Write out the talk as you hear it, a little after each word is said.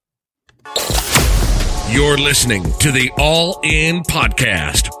You're listening to the All In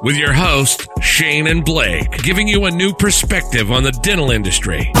Podcast with your hosts, Shane and Blake, giving you a new perspective on the dental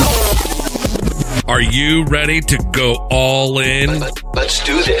industry. Are you ready to go all in? Let's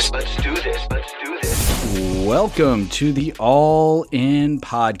do this. Welcome to the All In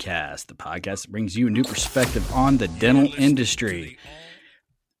Podcast, the podcast that brings you a new perspective on the dental industry.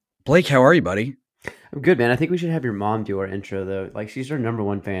 Blake, how are you, buddy? I'm good, man. I think we should have your mom do our intro, though. Like, she's our number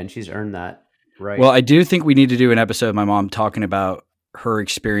one fan. She's earned that, right? Well, I do think we need to do an episode of my mom talking about her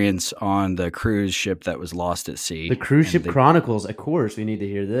experience on the cruise ship that was lost at sea. The Cruise Ship Chronicles. Of course, we need to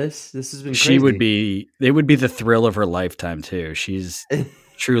hear this. This has been crazy. It would be the thrill of her lifetime, too. She's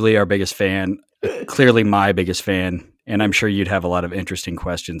truly our biggest fan, clearly my biggest fan. And I'm sure you'd have a lot of interesting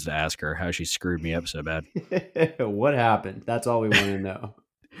questions to ask her, how she screwed me up so bad. What happened? That's all we want to know.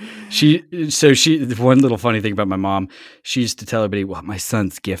 One little funny thing about my mom, she used to tell everybody, well, my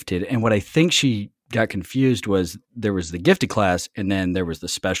son's gifted. And what I think she got confused was there was the gifted class and then there was the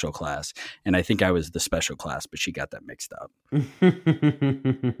special class. And I think I was the special class, but she got that mixed up.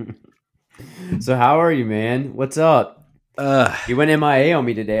 So how are you, man? What's up? You went MIA on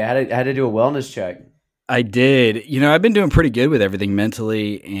me today. I had to do a wellness check. I did. I've been doing pretty good with everything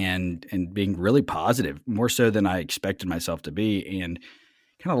mentally and being really positive, more so than I expected myself to be. And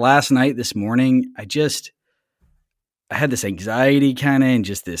kind of last night, this morning, I had this anxiety kind of and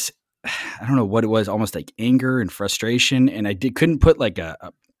just this, I don't know what it was, almost like anger and frustration. And I couldn't put like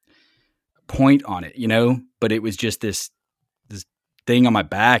a point on it, but it was just this thing on my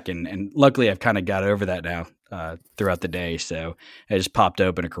back. And luckily I've kind of got over that now throughout the day. So I just popped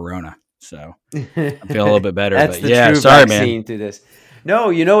open a Corona. So I feel a little bit better. That's but the true sorry, vaccine man. through this.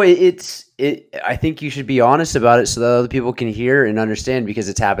 No, I think you should be honest about it so that other people can hear and understand, because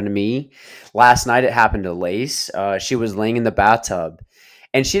it's happened to me. Last night it happened to Lace. She was laying in the bathtub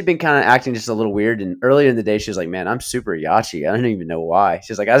and she had been kind of acting just a little weird. And earlier in the day, she was like, man, I'm super yachi. I don't even know why.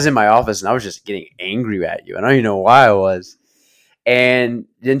 She's like, I was in my office and I was just getting angry at you. I don't even know why I was. And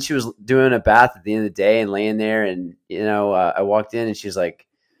then she was doing a bath at the end of the day and laying there. And, I walked in and she's like,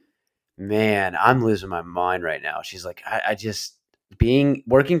 man, I'm losing my mind right now. She's like, I just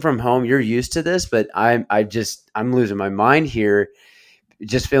working from home, you're used to this, but I'm losing my mind here,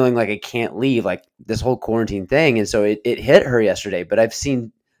 just feeling like I can't leave, like this whole quarantine thing. And so it hit her yesterday, but I've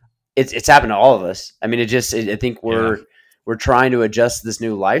seen it's happened to all of us. I mean, I think we're trying to adjust to this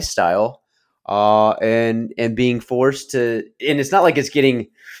new lifestyle, and being forced to, and it's not like it's getting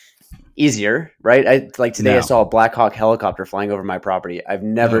easier, right? Today I saw a Black Hawk helicopter flying over my property. I've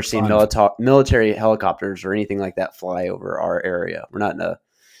never seen military helicopters or anything like that fly over our area. We're not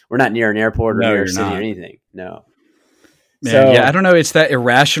near an airport or near a city or anything. No. Man, I don't know. It's that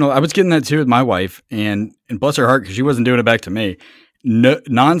irrational. I was getting that too with my wife, and bless her heart, because she wasn't doing it back to me. No,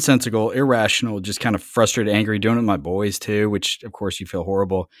 nonsensical, irrational, just kind of frustrated, angry, doing it with my boys too, which of course you feel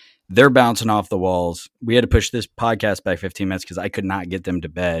horrible. They're bouncing off the walls. We had to push this podcast back 15 minutes because I could not get them to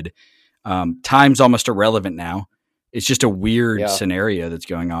bed. Time's almost irrelevant now. It's just a weird scenario that's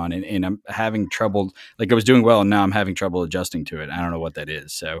going on. And I'm having trouble, like I was doing well and now I'm having trouble adjusting to it. I don't know what that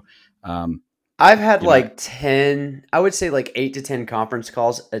is. So, I've had 10, I would say 8 to 10 conference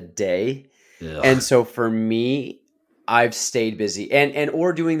calls a day. Ugh. And so for me, I've stayed busy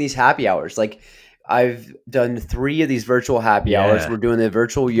or doing these happy hours. Like I've done 3 of these virtual happy hours. We're doing the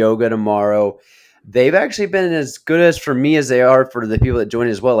virtual yoga tomorrow. They've actually been as good as for me as they are for the people that join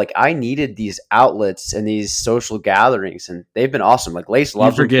as well. Like I needed these outlets and these social gatherings, and they've been awesome. Like Lace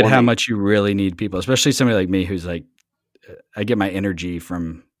loves them. You forget how much you really need people, especially somebody like me who's like, I get my energy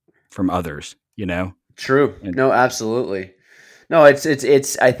from others, True. No, absolutely. No,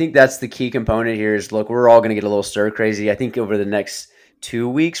 it's, I think that's the key component here is, look, we're all going to get a little stir crazy. I think over the next 2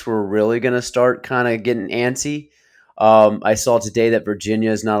 weeks, we're really going to start kind of getting antsy. I saw today that Virginia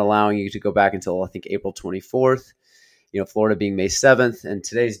is not allowing you to go back until I think April 24th, Florida being May 7th. And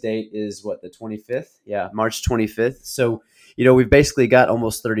today's date is what, the 25th? Yeah, March 25th. So, we've basically got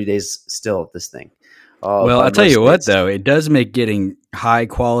almost 30 days still of this thing. Well, I'll tell you what, though, it does make getting high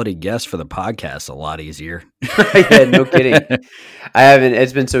quality guests for the podcast a lot easier. Yeah, no kidding.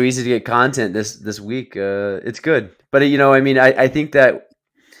 It's been so easy to get content this week. It's good. But, I think that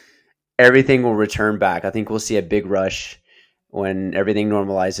everything will return back. I think we'll see a big rush when everything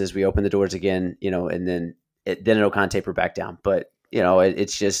normalizes. We open the doors again, and then it'll kind of taper back down. But,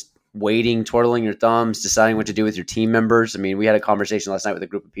 it's just waiting, twirling your thumbs, deciding what to do with your team members. I mean, we had a conversation last night with a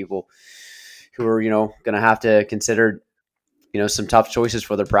group of people who are, going to have to consider, some tough choices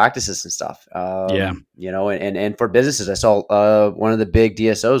for their practices and stuff. And for businesses, I saw one of the big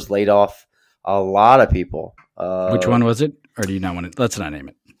DSOs laid off a lot of people. Which one was it? Or do you not want to? Let's not name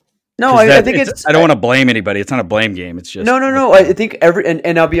it. No, I think it's. I don't want to blame anybody. It's not a blame game. It's just No. I think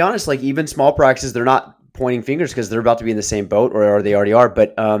and I'll be honest. Like even small practices, they're not pointing fingers because they're about to be in the same boat, or they already are.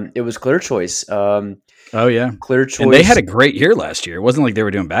 But it was Clear Choice. Oh yeah, Clear Choice. And they had a great year last year. It wasn't like they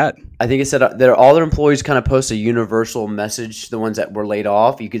were doing bad. I think it said that all their employees kind of post a universal message. The ones that were laid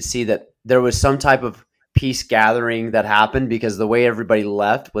off, you could see that there was some type of peace gathering that happened because the way everybody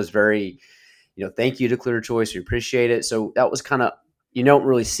left was very, thank you to Clear Choice. We appreciate it. So that was kind of, you don't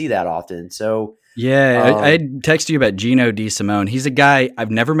really see that often. So yeah, I had texted you about Gino DeSimone. He's a guy,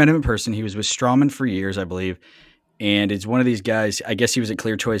 I've never met him in person. He was with Strawman for years, I believe. And it's one of these guys, I guess he was at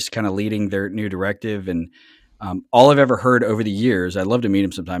Clear Choice kind of leading their new directive. And all I've ever heard over the years, I'd love to meet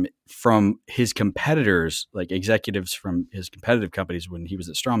him sometime, from his competitors, like executives from his competitive companies when he was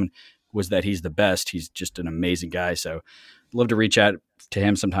at Strawman, was that he's the best. He's just an amazing guy. So I'd love to reach out to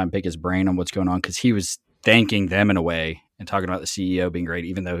him sometime, pick his brain on what's going on, because he was thanking them in a way and talking about the CEO being great,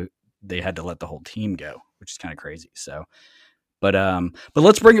 even though they had to let the whole team go, which is kind of crazy. So, but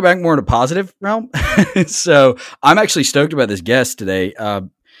let's bring it back more to positive realm. So I'm actually stoked about this guest today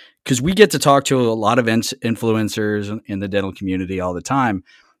because we get to talk to a lot of influencers in the dental community all the time.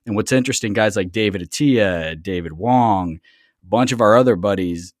 And what's interesting, guys like David Attia, David Wong, a bunch of our other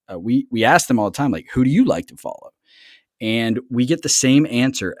buddies, we ask them all the time, like, who do you like to follow? And we get the same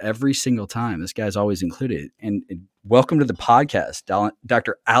answer every single time. This guy's always included. And welcome to the podcast,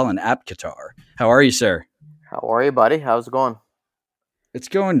 Dr. Alan Aptekar. How are you, sir? How are you, buddy? How's it going? It's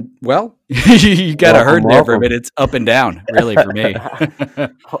going well. You got to hurt there for a minute. It's up and down, really, for me.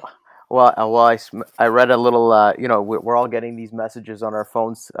 Well, I read a little. We're all getting these messages on our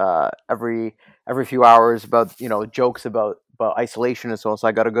phones every few hours about jokes about isolation and so on. So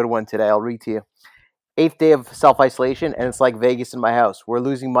I got a good one today. I'll read to you. 8th day of self-isolation, and it's like Vegas in my house. We're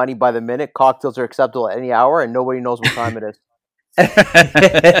losing money by the minute. Cocktails are acceptable at any hour, and nobody knows what time it is.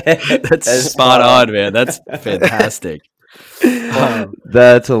 That's spot on, man. That's fantastic.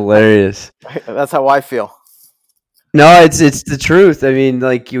 That's hilarious. That's how I feel. No, it's the truth. I mean,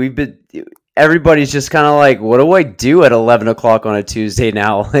 like everybody's just kind of like, what do I do at 11 o'clock on a Tuesday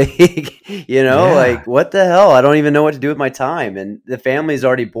now? Like, what the hell? I don't even know what to do with my time. And the family's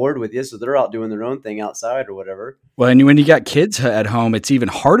already bored with you, so they're out doing their own thing outside or whatever. Well, and when you got kids at home, it's even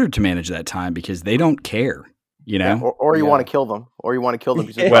harder to manage that time because they don't care, Yeah, or you want to kill them. Or you want to kill them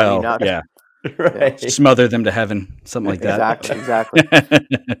because yeah. Right. Smother them to heaven, something like that. Exactly.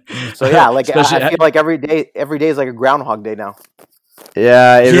 So yeah, like I feel like every day is like a Groundhog Day now.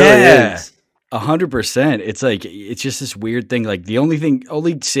 Yeah, it really is. 100%. It's like, it's just this weird thing. Like the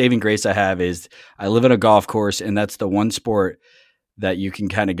only saving grace I have is I live on a golf course, and that's the one sport that you can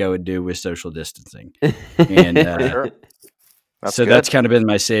kind of go and do with social distancing. And Sure. That's kind of been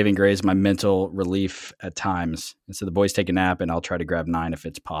my saving grace, my mental relief at times. And so the boys take a nap, and I'll try to grab 9 if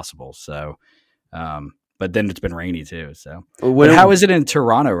it's possible. So, but then it's been rainy too. So, how is it in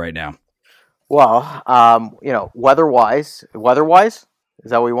Toronto right now? Well, weather-wise,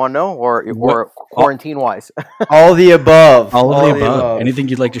 is that what you want to know, or quarantine-wise? All the above. All of the above. Anything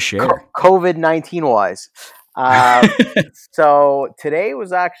you'd like to share? COVID-19 wise. So today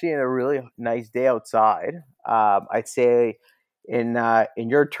was actually a really nice day outside. I'd say in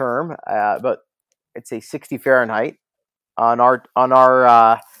your term, about I'd say 60 Fahrenheit on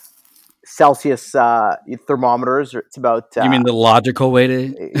our Celsius thermometers. It's about. You mean the logical way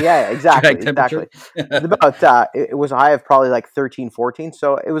to? Yeah, exactly. It's about it was a high of probably like 13, 14.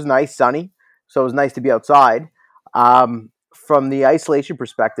 So it was nice, sunny. So it was nice to be outside. From the isolation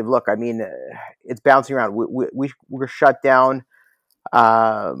perspective, look, I mean, it's bouncing around. We're shut down.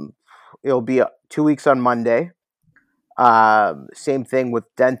 It'll be 2 weeks on Monday. Same thing with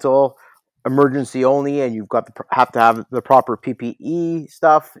dental, emergency only, and you've got have to have the proper PPE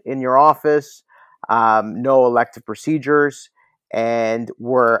stuff in your office. No elective procedures, and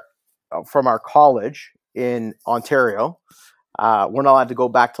we're from our college in Ontario. We're not allowed to go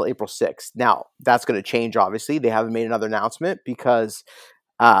back till April 6th. Now, that's going to change, obviously. They haven't made another announcement because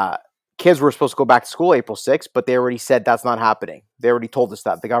kids were supposed to go back to school April 6th, but they already said that's not happening. They already told us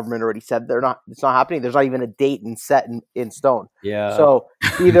that. The government already said it's not happening. There's not even a date set in stone. Yeah. So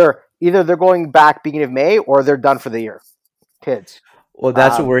either they're going back beginning of May or they're done for the year. Kids. Well,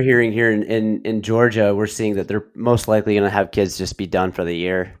 that's what we're hearing here in Georgia. We're seeing that they're most likely going to have kids just be done for the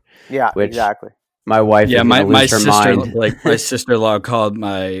year. Yeah, exactly. My wife, my sister-in-law called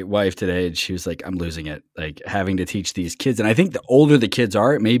my wife today, and she was like, "I'm losing it, like having to teach these kids." And I think the older the kids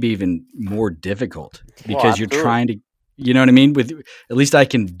are, it may be even more difficult because you're trying to, you know what I mean? With at least I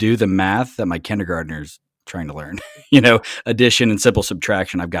can do the math that my kindergartner's trying to learn. Addition and simple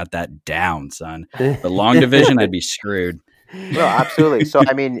subtraction, I've got that down, son. But long division, I'd be screwed. No, absolutely. So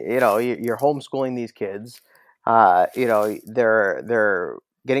I mean, you're homeschooling these kids. They're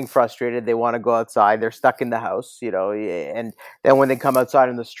getting frustrated. They want to go outside. They're stuck in the house. And then when they come outside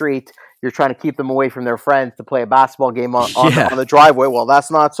in the street, you're trying to keep them away from their friends to play a basketball game on the driveway. Well,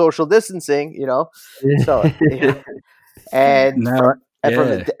 that's not social distancing. So and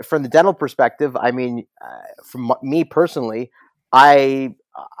No, from the dental perspective, I mean, from me personally, I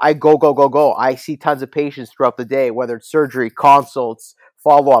go. I see tons of patients throughout the day, whether it's surgery, consults,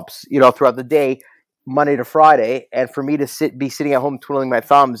 follow-ups, throughout the day, Monday to Friday. And for me to be sitting at home twiddling my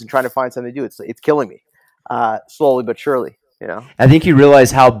thumbs and trying to find something to do, it's killing me, slowly but surely. I think you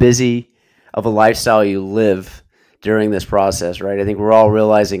realize how busy of a lifestyle you live during this process, right? I think we're all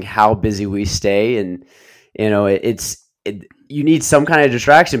realizing how busy we stay, and you need some kind of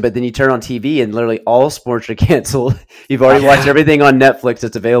distraction, but then you turn on TV and literally all sports are canceled. You've already watched everything on Netflix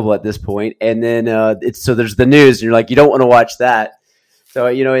that's available at this point. And then so there's the news and you're like, you don't want to watch that. So,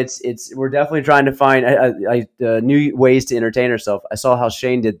 we're definitely trying to find new ways to entertain ourselves. I saw how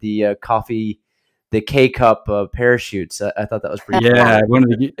Shane did the K-Cup parachutes. I thought that was pretty cool. fun. One of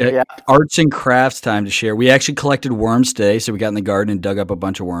the arts and crafts time to share. We actually collected worms today, so we got in the garden and dug up a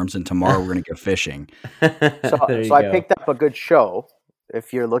bunch of worms, and tomorrow we're going to go fishing. So I picked up a good show,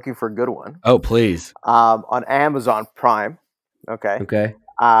 if you're looking for a good one. Oh, please. On Amazon Prime. Okay.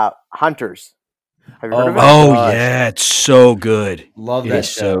 Hunters. Have you heard of it? Oh, yeah. It's so good. Love that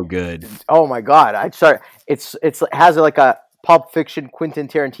show. So good. Oh, my God. It has like a Pulp Fiction, Quentin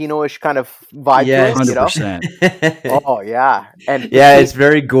Tarantino-ish kind of vibe to it, 100%. Oh, yeah. And it's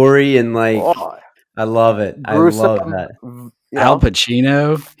very gory and I love it. Gruesome, I love that. Al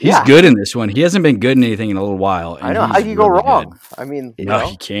Pacino, he's good in this one. He hasn't been good in anything in a little while. I know. How do you go wrong? Good. I mean,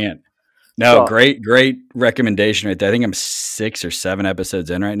 you can't. No, great recommendation right there. I think I'm 6 or 7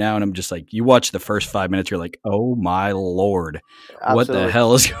 episodes in right now, and I'm just like, you watch the first 5 minutes, you're like, oh my Lord, Absolutely. What the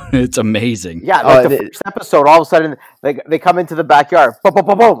hell is going on? It's amazing. Yeah, the first episode, all of a sudden, they come into the backyard, boom, boom,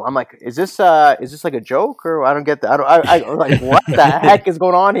 boom, boom. I'm like, is this like a joke, or I don't get that? I'm like, what the heck is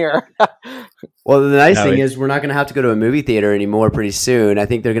going on here? Well, the nice thing is we're not going to have to go to a movie theater anymore pretty soon. I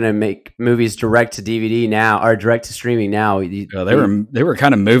think they're going to make movies direct to DVD now, or direct to streaming now. They were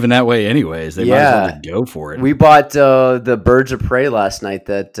kind of moving that way anyways. They might as well just go for it. We bought the Birds of Prey last night,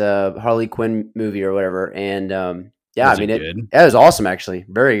 that Harley Quinn movie or whatever, and it was awesome, actually,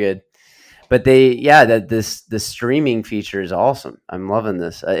 very good. But the streaming feature is awesome. I'm loving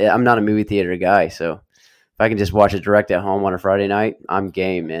this. I'm not a movie theater guy, so if I can just watch it direct at home on a Friday night, I'm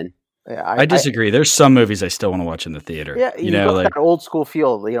game, man. Yeah, I disagree. There's some movies I still want to watch in the theater. Yeah, you know, like that old school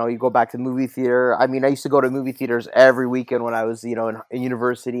feel. You go back to the movie theater. I mean, I used to go to movie theaters every weekend when I was, in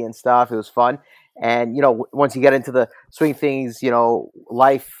university and stuff. It was fun. And, once you get into the swing things,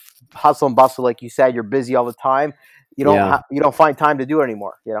 life, hustle and bustle, like you said, you're busy all the time. You don't find time to do it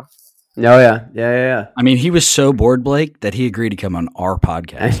anymore, Oh, yeah. I mean, he was so bored, Blake, that he agreed to come on our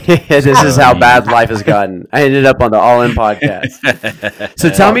podcast. This is how bad life has gotten. I ended up on the All In podcast. So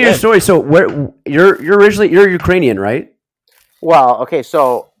tell me your story. So where you're Ukrainian, right? Well, okay.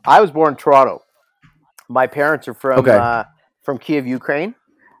 So I was born in Toronto. My parents are from Kiev, Ukraine.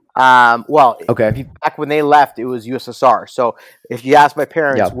 Back when they left, it was USSR. So if you ask my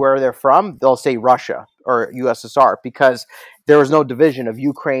parents where they're from, they'll say Russia or USSR, because there was no division of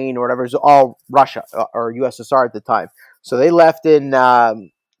Ukraine or whatever. It was all Russia or USSR at the time. So they left in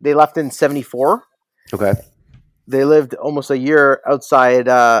 1974. Okay. They lived almost a year outside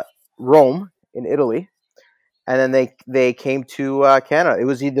Rome in Italy, and then they came to Canada. It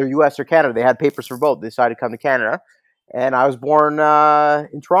was either U.S. or Canada. They had papers for both. They decided to come to Canada, and I was born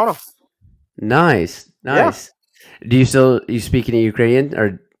in Toronto. Nice. Yeah. Do you speak any Ukrainian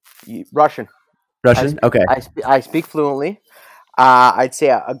or Russian? Okay. I speak fluently. I'd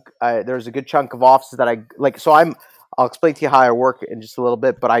say there's a good chunk of offices that I like. So I'll explain to you how I work in just a little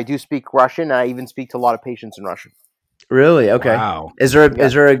bit, but I do speak Russian, and I even speak to a lot of patients in Russian. Really? Okay. Wow. Is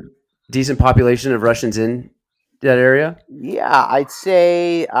there a decent population of Russians in that area? Yeah, I'd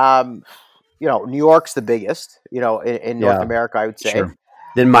say New York's the biggest. In North America, I would say. Sure.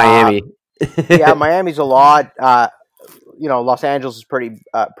 Then Miami. Miami's a lot. Los Angeles is pretty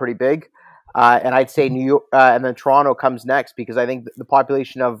big. And I'd say New York, and then Toronto comes next, because I think the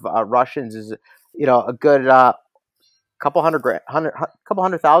population of Russians is, a good couple hundred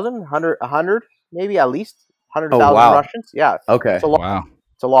thousand, 100 maybe, at least 100,000 Russians. Yeah. Okay. It's a lot. Wow.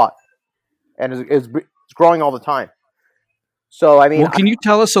 It's a lot, and it's growing all the time. So I mean, can you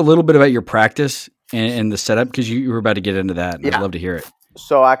tell us a little bit about your practice and the setup, because you were about to get into that, and I'd love to hear it.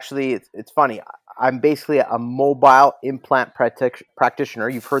 So actually, it's funny. I'm basically a mobile implant practitioner.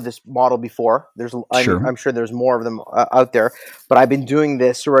 You've heard this model before. Sure. I'm sure there's more of them out there, but I've been doing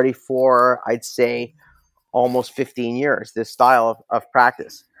this already for, I'd say, almost 15 years, this style of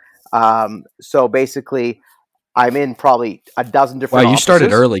practice. So basically, I'm in probably a dozen different Wow, you started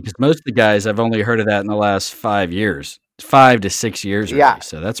offices. early, because most of the guys, I've only heard of that in the last 5 years, 5 to 6 years Yeah. really.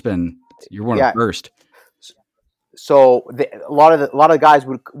 So you're one of Yeah. the first. So a lot of guys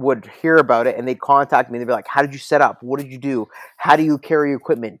would hear about it, and they'd contact me, and they'd be like, "How did you set up? What did you do? How do you carry your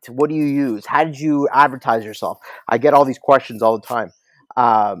equipment? What do you use? How did you advertise yourself?" I get all these questions all the time.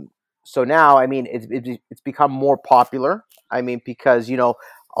 So now, I mean, it's become more popular. I mean, because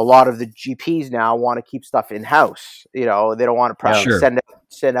a lot of the GPs now want to keep stuff in house. They don't want to Sure.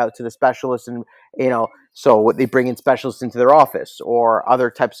 send out to the specialists, and so they bring in specialists into their office or other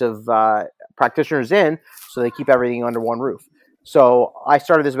types of practitioners in, so they keep everything under one roof. So I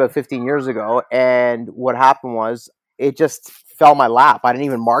started this about 15 years ago, and what happened was it just fell in my lap. I didn't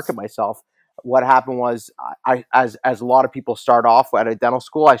even market myself. What happened was, as a lot of people start off at a dental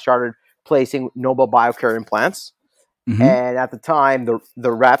school, I started placing Nobel Biocare implants. Mhm. And at the time,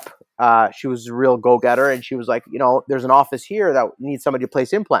 the rep, she was a real go-getter, and she was like, there's an office here that needs somebody to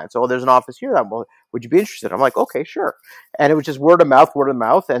place implants. Oh, there's an office here that, well, would you be interested? I'm like, okay, sure. And it was just word of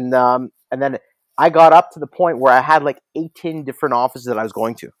mouth, and then I got up to the point where I had like 18 different offices that I was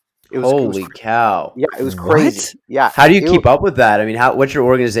going to. Holy cow! Yeah, it was crazy. What? Yeah. How do you keep up with that? I mean, what's your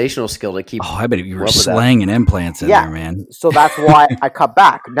organizational skill to keep? Oh, I bet you were up with that? slanging implants in Yeah. there, man. So that's why I cut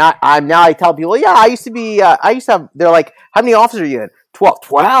back. Now I tell people, yeah, I used to have, they're like, how many offices are you in?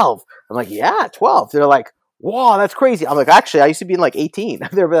 12. I'm like, yeah, 12. They're like, whoa, that's crazy. I'm like, actually, I used to be in like 18.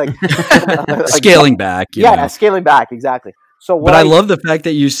 They're like, Scaling back. you know. scaling back. Exactly. So But I love the fact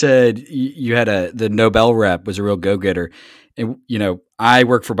that you said you had the Nobel rep was a real go-getter. And, I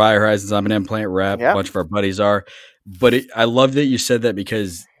work for BioHorizons. I'm an implant rep. Yeah. A bunch of our buddies are. But I love that you said that,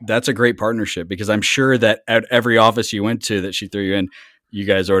 because that's a great partnership, because I'm sure that at every office you went to that she threw you in, you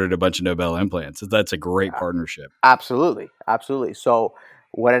guys ordered a bunch of Nobel implants. That's a great partnership. Absolutely. So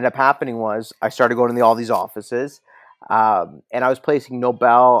what ended up happening was I started going to all these offices, and I was placing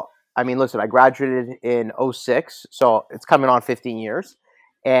Nobel. I mean, listen, I graduated in 06, so it's coming on 15 years.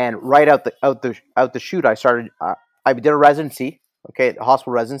 And right out the chute, I started. I did a residency, a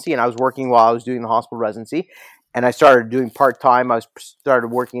hospital residency, and I was working while I was doing the hospital residency. And I started doing part-time. I started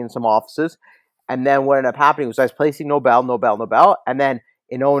working in some offices. And then what ended up happening was I was placing Nobel. And then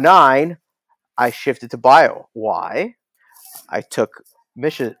in 09, I shifted to bio. Why? I took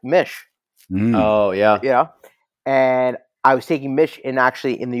Mish. Oh yeah. And I was taking Mish in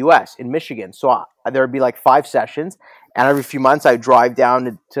the U.S., in Michigan. So there would be like 5 sessions. And every few months, I'd drive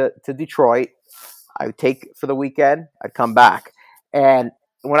down to Detroit. I would take for the weekend. I'd come back. And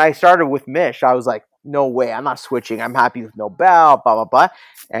when I started with Mish, I was like, no way, I'm not switching. I'm happy with Nobel, blah, blah, blah.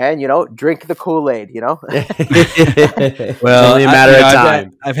 And, drink the Kool-Aid, Well, It's only a matter of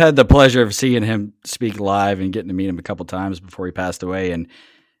time. I've had the pleasure of seeing him speak live and getting to meet him a couple times before he passed away. And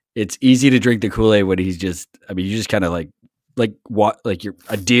it's easy to drink the Kool-Aid when you just kind of like you're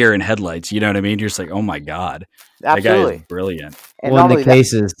a deer in headlights. You know what I mean? You're just like, oh my God, Absolutely. That guy is brilliant. And Well, not in only the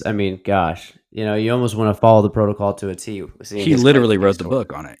cases, I mean, gosh, you almost want to follow the protocol to a T. He literally wrote the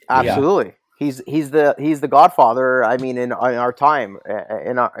book on it. Absolutely. Yeah. He's the godfather. I mean, in our time,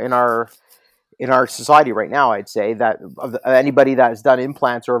 in our society right now, I'd say that of anybody that has done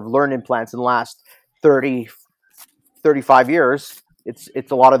implants or have learned implants in the last 30, 35 years, it's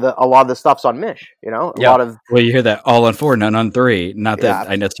a lot of the stuff's on Mish. A lot of. Well, you hear that all on 4, none on 3. Not that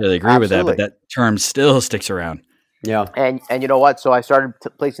I necessarily agree with that, absolutely. but that term still sticks around. Yeah. And you know what? So I started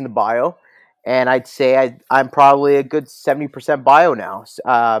placing the bio, and I'd say I'm probably a good 70% bio now.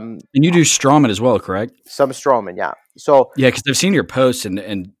 And you do Straumann as well, correct? Some Straumann, yeah. So yeah, because I've seen your posts,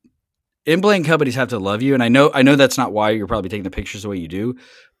 and implant companies have to love you, and I know that's not why you're probably taking the pictures the way you do,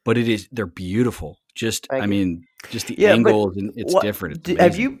 but they're beautiful. Just just the angles, and it's different. It's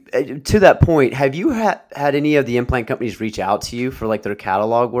have you, to that point, have you had any of the implant companies reach out to you for like their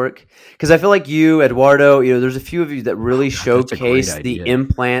catalog work? Because I feel like you, Eduardo, there's a few of you that really showcase the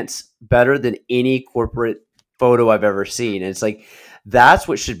implants better than any corporate photo I've ever seen. And it's like, that's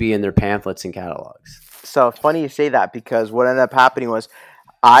what should be in their pamphlets and catalogs. So funny you say that, because what ended up happening was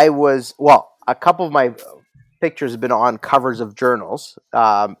a couple of my pictures have been on covers of journals.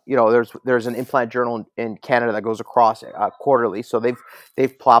 There's an implant journal in Canada that goes across quarterly, so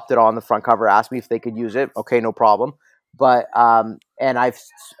they've plopped it on the front cover, asked me if they could use it. Okay, no problem. But so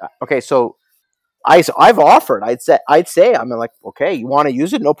I've offered. I'd say I'm like, okay, you want to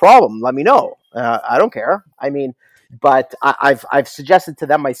use it? No problem. Let me know. I don't care. I mean, but I've suggested to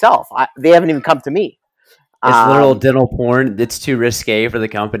them myself. They haven't even come to me. It's literal dental porn. It's too risque for the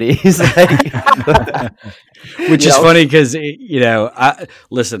companies. Which is funny because,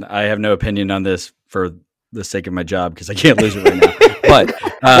 listen, I have no opinion on this for the sake of my job because I can't lose it right now.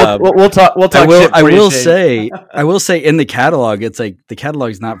 But we'll talk. We'll talk. I will say in the catalog, it's like the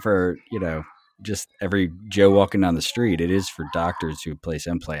catalog is not for, just every Joe walking down the street. It is for doctors who place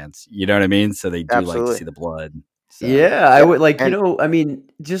implants. You know what I mean? So they do like to see the blood. So. Yeah, I would like, I mean,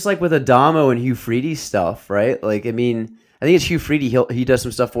 just like with Adamo and Hugh Freedy stuff, right? Like, I mean, I think it's Hugh Freedy. He does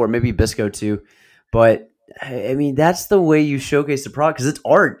some stuff for it, maybe Bisco too. But I mean, that's the way you showcase the product because it's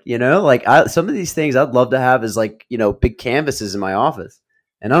art, Like some of these things I'd love to have as like, big canvases in my office,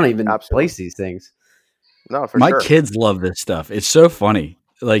 and I don't even place these things. No, for my sure. kids love this stuff. It's so funny.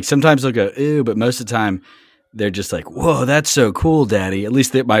 Like sometimes they'll go, ew, but most of the time they're just like, whoa, that's so cool, Daddy. At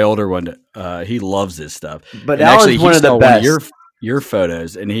least my older one, he loves this stuff. But Alan's one of the best. One of your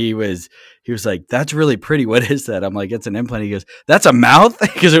photos, and he was like, that's really pretty. What is that? I'm like, it's an implant. He goes, that's a mouth?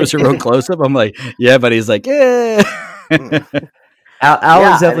 Because it was a real close up. I'm like, yeah, but he's like, yeah.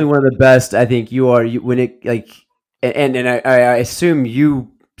 Alan's definitely one of the best. I think you are. When it like, and I assume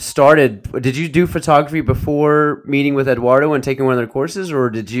you started. Did you do photography before meeting with Eduardo and taking one of their courses, or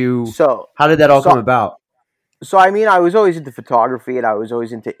did you? So how did that all come about? So I mean, I was always into photography, and I was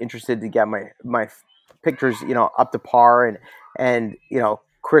always interested to get my pictures, up to par and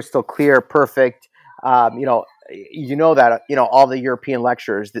crystal clear, perfect. That all the European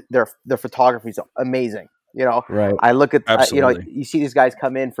lecturers, their photography is amazing. Right. I look at Absolutely. you see these guys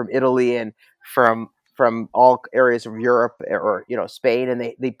come in from Italy and from all areas of Europe or Spain,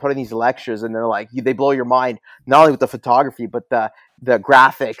 and they put in these lectures, and they're like they blow your mind not only with the photography but the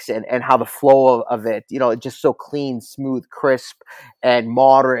graphics and how the flow of it, it's just so clean, smooth, crisp, and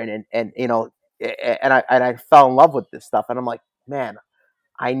modern, and I fell in love with this stuff, and I'm like, man,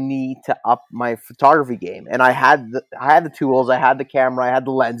 I need to up my photography game. And I had the tools, I had the camera, I had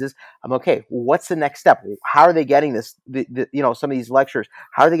the lenses. I'm okay. What's the next step? How are they getting this? Some of these lectures,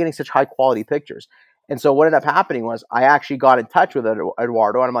 how are they getting such high quality pictures? And so what ended up happening was I actually got in touch with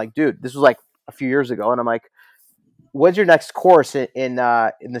Eduardo, and I'm like, dude, this was like a few years ago, and I'm like, when's your next course in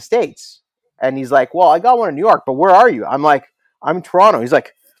the States? And he's like, well, I got one in New York, but where are you? I'm like, I'm in Toronto. He's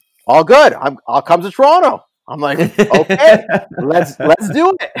like, all good. I'll come to Toronto. I'm like, okay, let's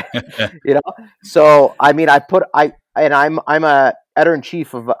do it. So I mean, I'm a editor in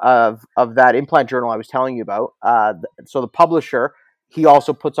chief of that implant journal I was telling you about. So the publisher, he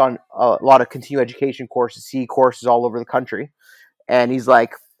also puts on a lot of continuing education courses, CE courses all over the country. And he's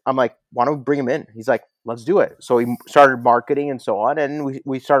like, I'm like, why don't we bring him in? He's like, let's do it. So he started marketing and so on, and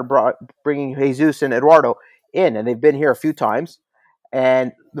we started bringing Jesus and Eduardo in, and they've been here a few times.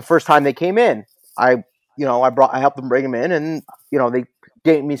 And the first time they came in, I helped them bring them in, and they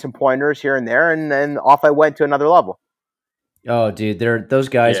gave me some pointers here and there, and then off I went to another level. Oh, dude, those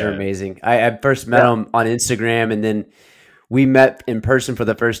guys are amazing. I first met them on Instagram, and then we met in person for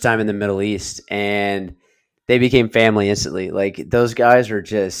the first time in the Middle East, and they became family instantly. Like those guys are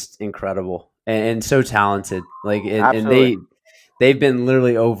just incredible and so talented. Like and they've been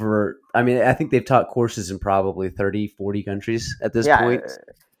literally over. I mean, I think they've taught courses in probably 30, 40 countries at this point.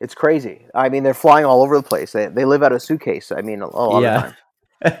 It's crazy. I mean, they're flying all over the place. They live out of a suitcase. I mean, a lot of times.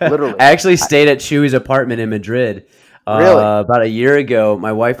 Literally. I actually stayed at Chewy's apartment in Madrid. Really? About a year ago,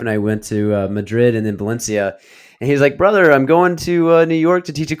 my wife and I went to Madrid and then Valencia. And he's like, brother, I'm going to New York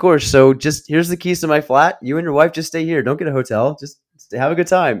to teach a course. So just here's the keys to my flat. You and your wife just stay here. Don't get a hotel. Just have a good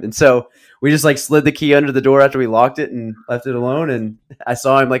time. And so we just like slid the key under the door after we locked it and left it alone. And I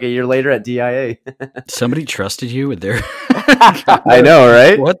saw him like a year later at DIA. Somebody trusted you with their... I know,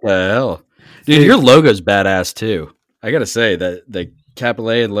 right? What the hell? Dude, your logo's badass too. I got to say that the capital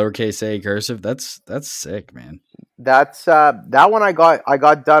A and lowercase a cursive, that's sick, man. That's that one I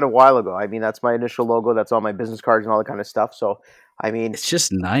got done a while ago. I mean, that's my initial logo. That's on my business cards and all that kind of stuff. So, I mean, it's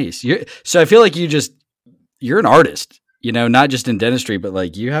just nice. So I feel like you're an artist, not just in dentistry, but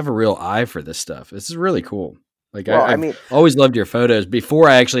like you have a real eye for this stuff. This is really cool. Like I've always loved your photos. Before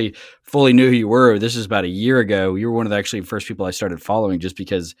I actually fully knew who you were, this is about a year ago. You were one of the actually first people I started following just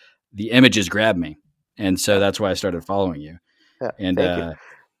because the images grabbed me. And so that's why I started following you. Yeah, and thank you.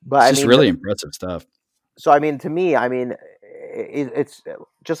 But it's just really impressive stuff. So, I mean, to me, it's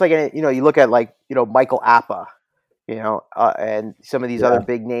just like, you look at like, Michael Appa, and some of these other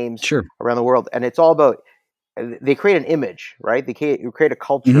big names around the world. And it's all about, they create an image, right? They create a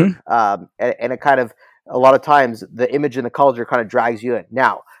culture. And it kind of, a lot of times the image and the culture kind of drags you in.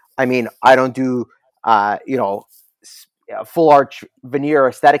 Now, I mean, I don't do, full arch veneer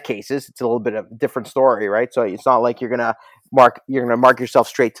aesthetic cases, it's a little bit of a different story, right? So it's not like you're gonna mark yourself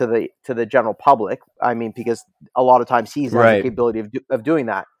straight to the general public. I mean, because a lot of times he has the Right. capability of doing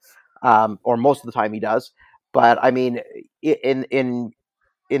that, or most of the time he does. But I mean, in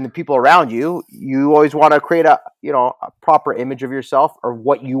the people around you, you always want to create a proper image of yourself or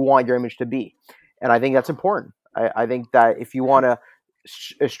what you want your image to be, and I think that's important. I think that if you want to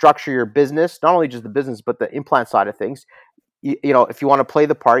structure your business, not only just the business but the implant side of things, if you want to play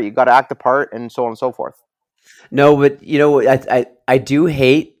the part, you got to act the part, and so on and so forth. No, but I do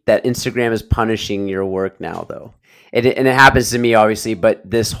hate that Instagram is punishing your work now, though. And it happens to me, obviously, but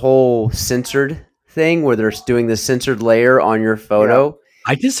this whole censored thing where they're doing the censored layer on your photo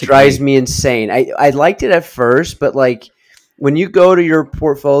I disagree. drives me insane. I liked it at first, but like when you go to your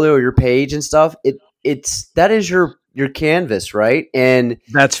portfolio or your page and stuff, that is your canvas, right? And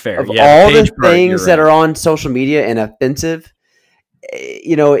That's fair. of Yeah, all the the page part, things you're that right. are on social media and offensive,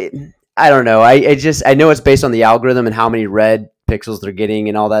 I don't know. I know it's based on the algorithm and how many red pixels they're getting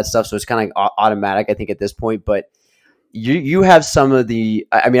and all that stuff. So it's kind of automatic, I think, at this point. But you have some of the.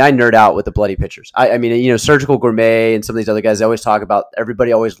 I mean, I nerd out with the bloody pictures. I mean, Surgical Gourmet and some of these other guys. They always talk about.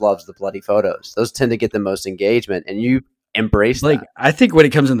 Everybody always loves the bloody photos. Those tend to get the most engagement, and you embrace Like, that. I think when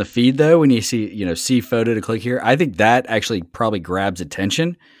it comes in the feed, though, when you see photo to click here, I think that actually probably grabs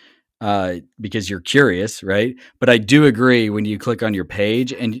attention because you're curious, right? But I do agree when you click on your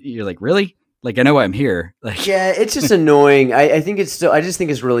page and you're like, really? Like, I know why I'm here. Like, Yeah, it's just annoying. I think it's still. I just think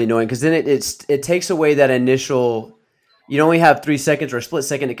it's really annoying because then it takes away that initial. You only have 3 seconds or a split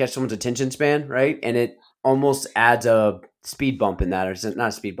second to catch someone's attention span, right? And it almost adds a speed bump in that, or not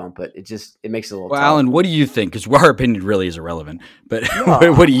a speed bump, but it makes it a little. well, tough. Alan, what do you think? Because our opinion really is irrelevant. But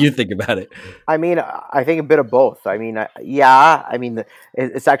No. what do you think about it? I mean, I think a bit of both. I mean, yeah. I mean,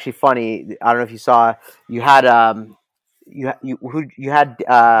 it's actually funny. I don't know if you saw. You had you had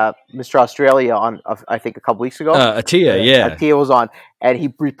Mr. Australia on. I think a couple weeks ago. Atia, yeah. Tia was on, and he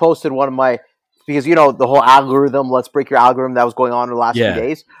reposted one of my, because the whole algorithm. Let's break your algorithm that was going on in the last few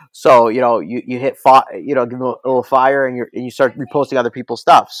days. So you hit give him a little fire, and you start reposting other people's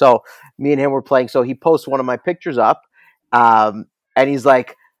stuff. So me and him were playing. So he posts one of my pictures up, and he's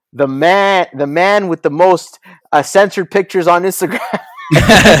like, the man with the most censored pictures on Instagram.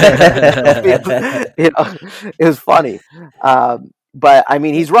 It was funny, but I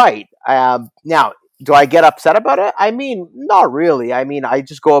mean, he's right. Now, do I get upset about it? I mean, not really. I mean, I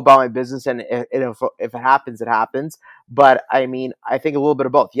just go about my business, and if it happens, it happens. But I mean, I think a little bit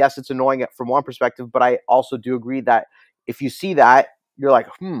of both. Yes, it's annoying from one perspective, but I also do agree that if you see that, you're like,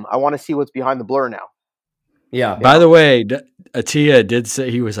 I want to see what's behind the blur now. Yeah. By the way, Atia did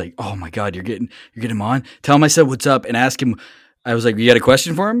say, he was like, "Oh my God, you're getting him on. Tell him I said what's up and ask him." I was like, "You got a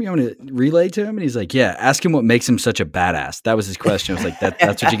question for him? You want to relay to him?" And he's like, "Yeah, ask him what makes him such a badass." That was his question. I was like,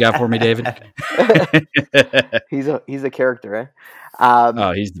 "That's what you got for me, David." He's a character, eh?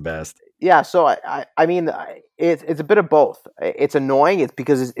 Oh, he's the best. Yeah, so I mean, it's a bit of both. It's annoying. It's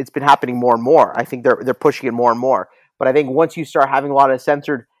because it's been happening more and more. I think they're pushing it more and more. But I think once you start having a lot of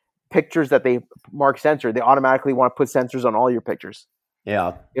censored pictures that they mark censored, they automatically want to put censors on all your pictures.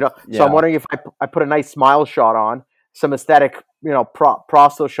 Yeah. So I'm wondering if I put a nice smile shot on, some aesthetic,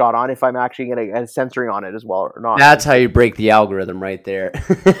 prosto shot on, if I'm actually getting a censoring on it as well or not. That's how you break the algorithm right there.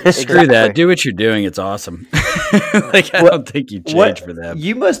 Screw that. Do what you're doing. It's awesome. I don't think you change for them.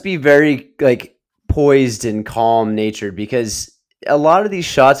 You must be very poised and calm natured, because a lot of these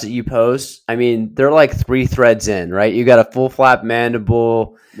shots that you post, I mean, they're like 3 threads in, right? You got a full flap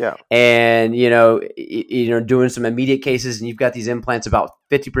mandible, and doing some immediate cases, and you've got these implants about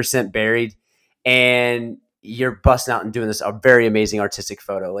 50% buried, and you're busting out and doing this a very amazing artistic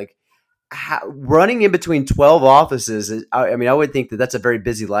photo. Like, running in between 12 offices, I mean, I would think that that's a very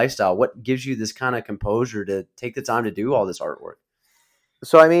busy lifestyle. What gives you this kind of composure to take the time to do all this artwork?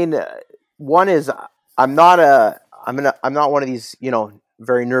 So I mean, one is I'm not one of these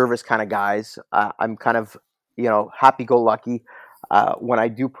very nervous kind of guys. I'm kind of happy-go-lucky when I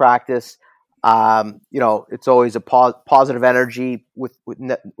do practice. It's always a positive energy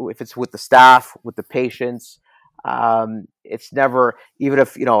if it's with the staff, with the patients. It's never, even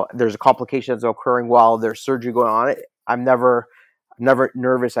if there's a complication that's occurring while there's surgery going on. I'm never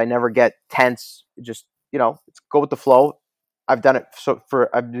nervous. I never get tense. Just it's go with the flow. I've done it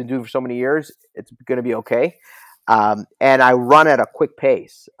I've been doing it for so many years. It's going to be okay. And I run at a quick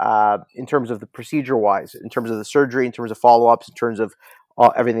pace in terms of the procedure wise, in terms of the surgery, in terms of follow-ups, in terms of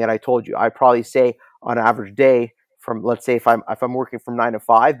everything that I told you. I probably say on an average day, from, let's say if I'm working from 9 to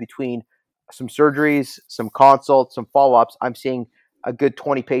 5, between some surgeries, some consults, some follow-ups, I'm seeing a good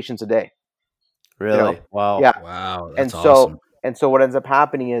 20 patients a day. Really? Wow. Yeah. Wow, And that's awesome. so what ends up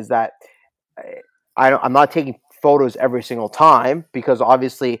happening is that I'm not taking photos every single time, because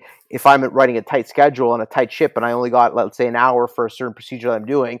obviously if I'm writing a tight schedule and a tight ship and I only got, let's say, an hour for a certain procedure that I'm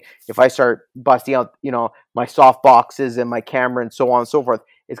doing, if I start busting out, my soft boxes and my camera and so on and so forth,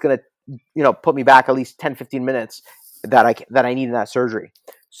 it's going to, put me back at least 10, 15 minutes that I need in that surgery.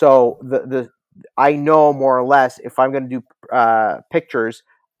 So I know more or less if I'm going to do pictures,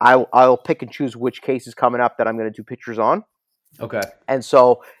 I'll pick and choose which case is coming up that I'm going to do pictures on. Okay. And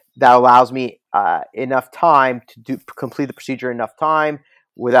so that allows me enough time to complete the procedure in enough time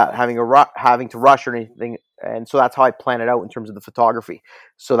without having to rush or anything. And so that's how I plan it out in terms of the photography.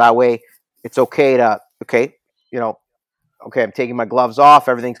 So that way it's okay, I'm taking my gloves off,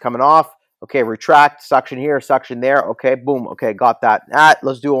 everything's coming off. Okay, retract, suction here, suction there. Okay, boom. Okay, got that.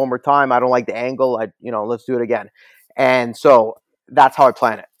 Let's do it one more time. I don't like the angle. Let's do it again. And so that's how I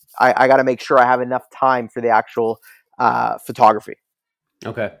plan it. I got to make sure I have enough time for the actual photography.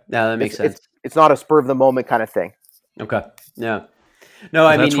 Okay. Yeah, that makes sense. It's not a spur of the moment kind of thing. Okay. Yeah. No,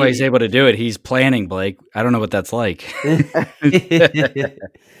 I mean, that's why he's able to do it. He's planning, Blake. I don't know what that's like.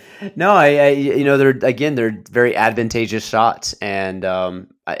 No, they're very advantageous shots, and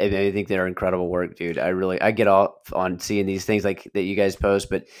I think they're incredible work, dude. I get off on seeing these things like that you guys post,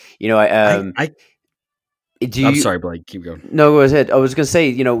 but I'm sorry, Blake. Keep going. No, go ahead. I was gonna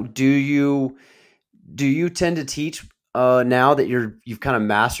say, do you tend to teach now that you've kind of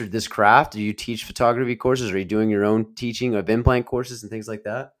mastered this craft? Do you teach photography courses? Are you doing your own teaching of implant courses and things like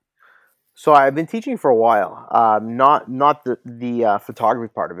that? So I've been teaching for a while, not the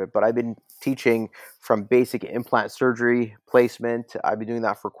photography part of it, but I've been teaching from basic implant surgery placement. I've been doing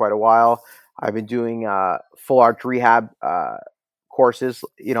that for quite a while. I've been doing full arch rehab courses.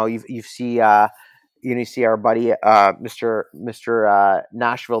 You see our buddy Mr.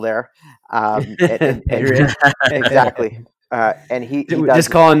 Nashville there, exactly. And he does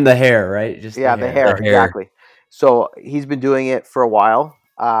just call him the hair, right? Just the hair, exactly. So he's been doing it for a while.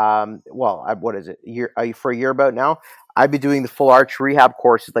 What is it? For a year about now. I've been doing the full arch rehab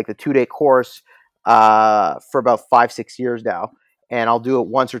course. It's like the 2-day course for about 5-6 years now, and I'll do it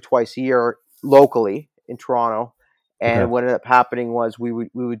once or twice a year locally in Toronto. And what ended up happening was we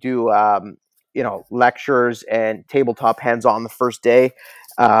would do lectures and tabletop hands-on the first day,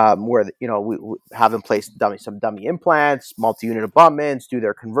 where we have them place some dummy implants, multi-unit abutments, do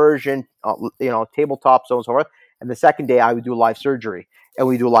their conversion, tabletop, so on and so forth. And the second day I would do live surgery, and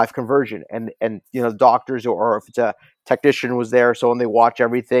we do a live conversion, and doctors or if it's a technician was there, so when they watch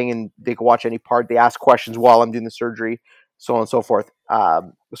everything and they can watch any part, they ask questions while I'm doing the surgery, so on and so forth.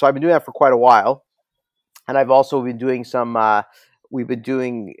 So I've been doing that for quite a while, and I've also been doing some. We've been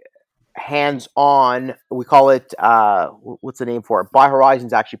doing hands-on. We call it what's the name for it? By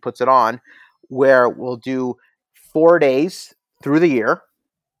Horizons actually puts it on, where we'll do 4 days through the year,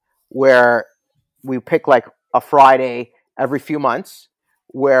 where we pick like a Friday every few months,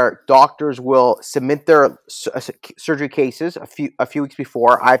 where doctors will submit their surgery cases a few weeks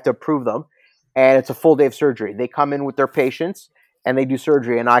before. I have to approve them, and it's a full day of surgery. They come in with their patients and they do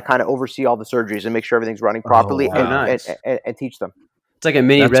surgery, and I kind of oversee all the surgeries and make sure everything's running properly, and teach them. It's like a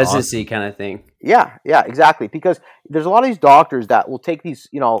mini residency kind of thing. Yeah, exactly. Because there's a lot of these doctors that will take these,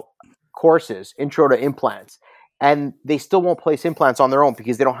 courses, intro to implants, and they still won't place implants on their own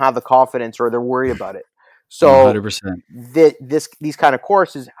because they don't have the confidence or they're worried about it. So 100%. These kind of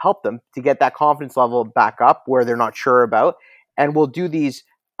courses help them to get that confidence level back up where they're not sure about. And we'll do these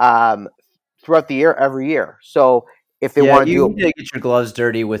throughout the year, every year. So if they want to you need to get your gloves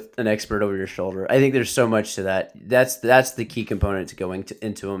dirty with an expert over your shoulder. I think there's so much to that. That's the key component to going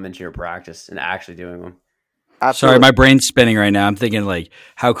into them into your practice and actually doing them. Absolutely. Sorry, my brain's spinning right now. I'm thinking like,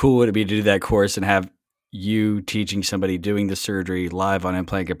 how cool would it be to do that course and have you teaching somebody doing the surgery live on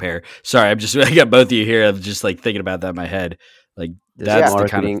Implant Compare? Sorry, I got both of you here. I'm just like thinking about that in my head. Like that's the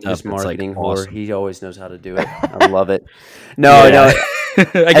kind of stuff that's marketing like awesome. He always knows how to do it. I love it. No.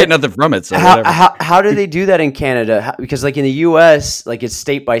 I get nothing from it. So how do they do that in Canada? Because like in the US, like it's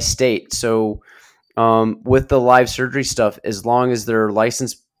state by state. So with the live surgery stuff, as long as they're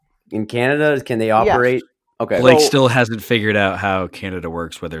licensed in Canada, can they operate? Yes. Okay. Blake still hasn't figured out how Canada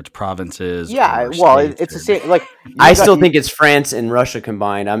works, whether it's provinces. Yeah, well, it's the same. Like I still think it's France and Russia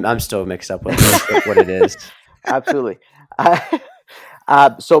combined. I'm still mixed up with what it is. Absolutely.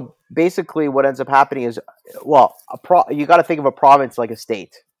 So basically, what ends up happening is, you got to think of a province like a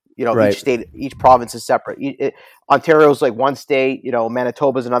state. Right. Each province is separate. Ontario's like one state.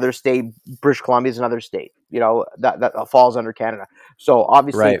 Manitoba's another state. British Columbia's another state. That falls under Canada. So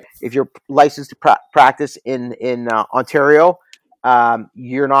obviously, if you're licensed to practice in Ontario,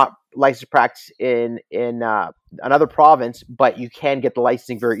 you're not license practice in another province, but you can get the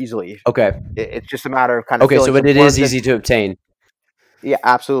licensing very easily. Okay. It's just a matter of kind of Okay, so it is easy to obtain. Yeah,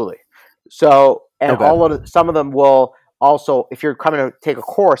 absolutely. So, and Okay. some of them will also, if you're coming to take a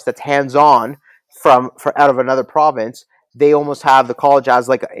course that's hands-on from out of another province, they almost have the college as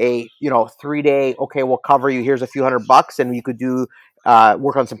like a 3-day. Okay, we'll cover you. Here's a few $100, and you could do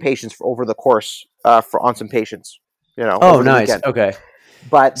work on some patients over the course on some patients. Over the nice. weekend. Okay.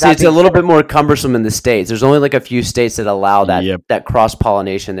 But see, it's a little bit more cumbersome in the States. There's only like a few states that allow that cross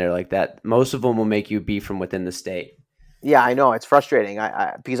pollination there, like that. Most of them will make you be from within the state. Yeah, I know. It's frustrating.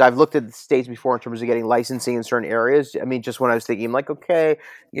 Because I've looked at the states before in terms of getting licensing in certain areas. I mean, just when I was thinking, I'm like, okay,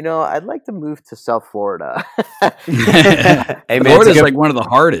 I'd like to move to South Florida. Hey, man, Florida's like one of the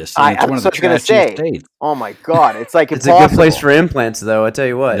hardest. It's one of the trashiest states. Oh my God. It's like it's a good place for implants, though. I tell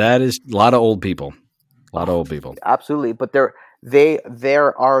you what. That is a lot of old people. A lot of old people. Absolutely. But they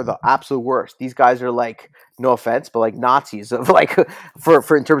are the absolute worst. These guys are like, no offense, but like Nazis of like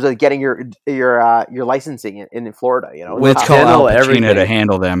for in terms of getting your licensing in Florida. Let's call Al Pacino to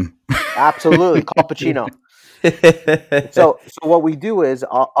handle them. Absolutely, call Pacino. So what we do is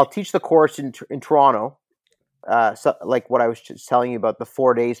I'll teach the course in Toronto, so like what I was just telling you about the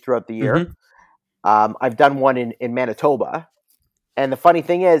 4 days throughout the year. Mm-hmm. I've done one in Manitoba, and the funny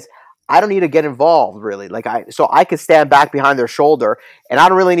thing is, I don't need to get involved really. So I could stand back behind their shoulder, and I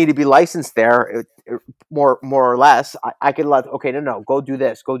don't really need to be licensed there, more or less. I could no, go do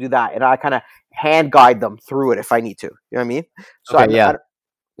this, go do that, and I kind of hand guide them through it if I need to. You know what I mean? So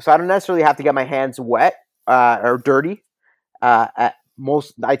I don't necessarily have to get my hands wet or dirty. At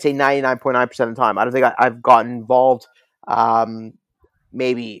most, I'd say 99.9% of the time. I don't think I've gotten involved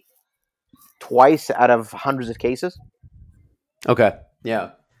maybe twice out of hundreds of cases. Okay. Yeah.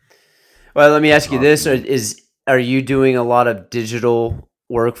 Well, let me ask you this. Are you doing a lot of digital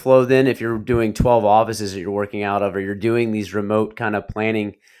workflow then? If you're doing 12 offices that you're working out of, or you're doing these remote kind of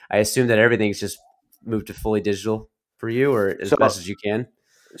planning, I assume that everything's just moved to fully digital for you, or as best as you can?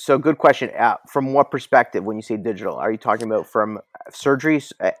 So good question. From what perspective, when you say digital, are you talking about from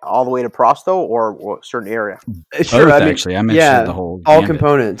surgeries all the way to prosto or a certain area? Sure. Both, actually. I mentioned the whole all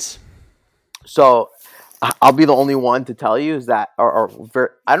components. So I'll be the only one to tell you is that, I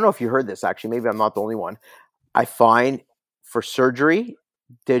don't know if you heard this actually, maybe I'm not the only one. I find for surgery,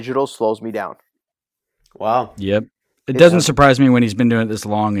 digital slows me down. Wow. Yep. It doesn't surprise me when he's been doing it this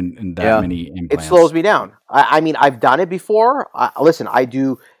long and that many implants. It slows me down. I mean, I've done it before. Listen, I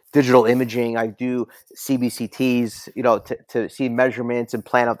do digital imaging. I do CBCTs, to see measurements and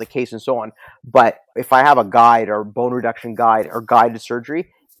plan out the case and so on. But if I have a guide or bone reduction guide or guided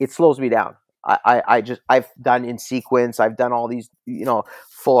surgery, it slows me down. I've done in sequence. I've done all these,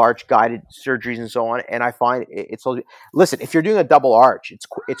 full arch guided surgeries and so on. And I find it's listen, if you're doing a double arch,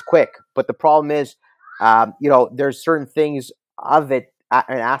 it's quick. But the problem is, there's certain things of it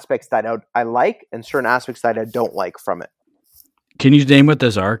and aspects that I like and certain aspects that I don't like from it. Can you name what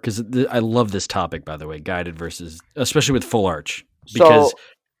those are? Because I love this topic, by the way, guided versus, especially with full arch. Because,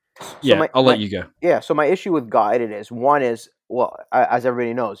 I'll let you go. Yeah, so my issue with guided is, one is, well, as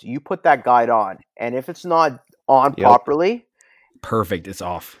everybody knows, you put that guide on, and if it's not on properly, perfect, it's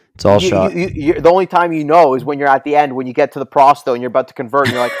off. It's all shot. The only time is when you're at the end, when you get to the prosto and you're about to convert,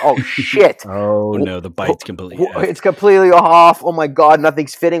 and you're like, oh shit! Oh no, the bite's completely off. It's completely off. Oh my god,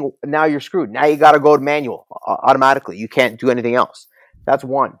 nothing's fitting. Now you're screwed. Now you got to go to manual automatically. You can't do anything else. That's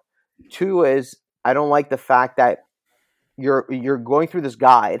one. Two is, I don't like the fact that you're going through this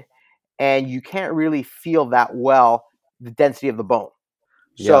guide and you can't really feel that well the density of the bone.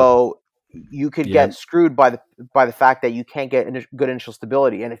 So you could get screwed by the fact that you can't get good initial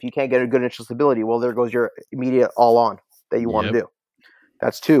stability. And if you can't get a good initial stability, well, there goes your immediate all on that you want to do.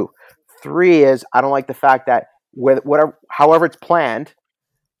 That's two. Three is, I don't like the fact that however it's planned,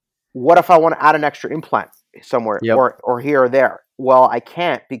 what if I want to add an extra implant somewhere or here or there? Well, I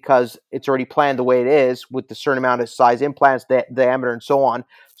can't, because it's already planned the way it is with the certain amount of size implants, the diameter and so on.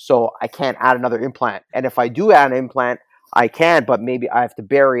 So I can't add another implant. And if I do add an implant, I can, but maybe I have to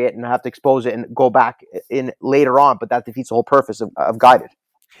bury it and I have to expose it and go back in later on. But that defeats the whole purpose of guided.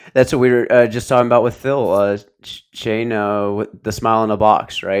 That's what we were just talking about with Phil, Shane, with the smile in a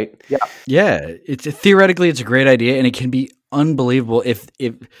box, right? Yeah. Yeah. Theoretically, it's a great idea, and it can be unbelievable if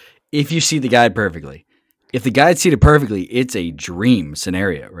you see the guide perfectly. If the guide sees it perfectly, it's a dream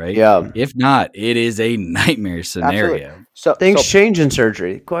scenario, right? Yeah. If not, it is a nightmare scenario. Absolutely. So things change in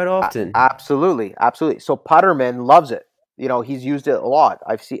surgery quite often. Absolutely. So Putterman loves it. He's used it a lot.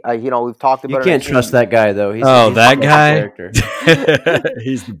 I've seen. We've talked about. You can't trust that guy though. He's that guy.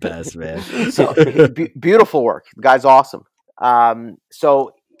 He's the best, man. So beautiful work. The guy's awesome.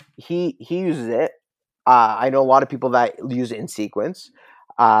 So he uses it. I know a lot of people that use it in sequence.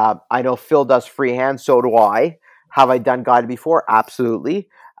 I know Phil does freehand. So do I. Have I done guided before? Absolutely.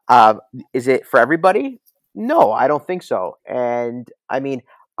 Is it for everybody? No, I don't think so. And I mean,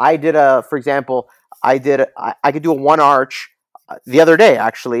 for example, I could do a one arch the other day,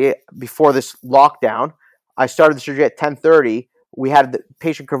 actually, before this lockdown. I started the surgery at 10:30. We had the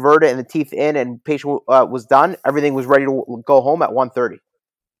patient converted and the teeth in, and patient was done. Everything was ready to go home at 1:30.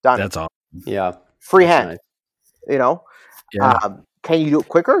 Done. That's all. Yeah. Freehand. Nice. You know, Yeah. can you do it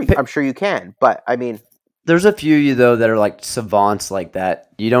quicker? I'm sure you can, but I mean, There's a few of you though that are like savants like that.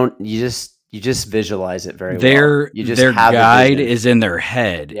 You just visualize it very well. You just their have the guide vision. is in their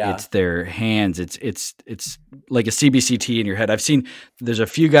head. Yeah. It's their hands. It's like a CBCT in your head. There's a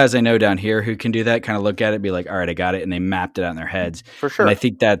few guys I know down here who can do that, kind of look at it, be like, all right, I got it. And they mapped it out in their heads. for sure. And I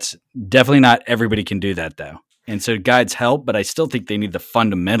think that's definitely not everybody can do that though. And so guides help, but I still think they need the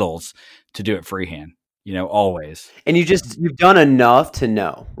fundamentals to do it freehand, always. And you've done enough to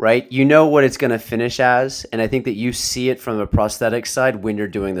know, right? You know what it's going to finish as, and I think that you see it from the prosthetic side when you're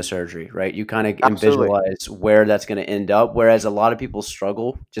doing the surgery, right? You kind of Absolutely. visualize where that's going to end up, whereas a lot of people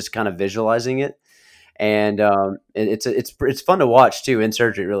struggle just kind of visualizing it. And it's fun to watch too in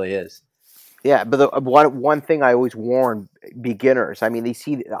surgery. It really is. Yeah, but the one thing I always warn beginners. I mean, they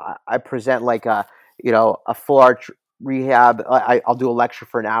see I present like a full arch rehab. I'll do a lecture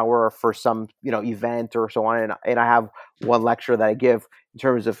for an hour for some event or so on, and I have one lecture that I give in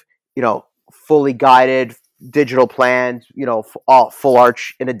terms of fully guided digital plans, all full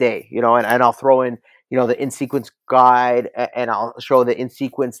arch in a day, and I'll throw in the in sequence guide, and I'll show the in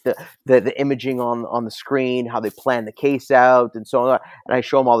sequence the imaging on the screen, how they plan the case out, and so on. And I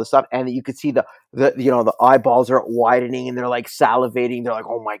show them all this stuff, and you could see the eyeballs are widening, and they're like salivating. They're like,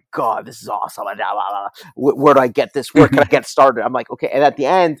 "Oh my god, this is awesome! Where do I get this? Where can I get started?" I'm like, "Okay." And at the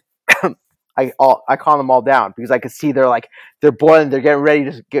end, I calm them all down because I can see they're boiling, they're getting ready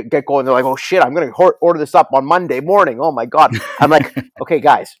to get going. They're like, "Oh shit, I'm gonna order this up on Monday morning." Oh my god! I'm like, "Okay,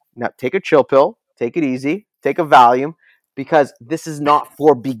 guys, now take a chill pill. Take it easy. Take a Valium, because this is not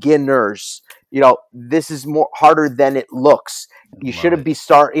for beginners. This is more harder than it looks. You shouldn't be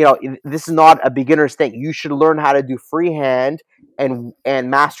this is not a beginner's thing. You should learn how to do freehand and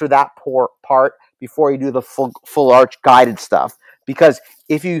master that part before you do the full arch guided stuff. Because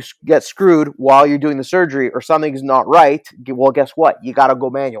if you get screwed while you're doing the surgery or something's not right, well, guess what? You got to go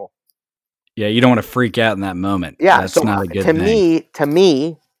manual. Yeah, you don't want to freak out in that moment. Yeah, that's so not a good thing. To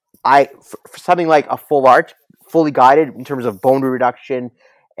me, for something like a full arch, fully guided in terms of bone reduction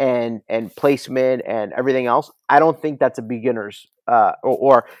and placement and everything else, I don't think that's a beginner's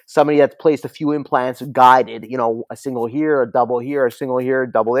or somebody that's placed a few implants guided. A single here, a double here, a single here,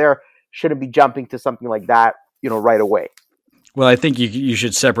 a double there, shouldn't be jumping to something like that, right away. Well, I think you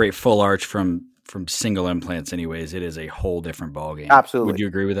should separate full arch from single implants. Anyways, it is a whole different ballgame. Absolutely. Would you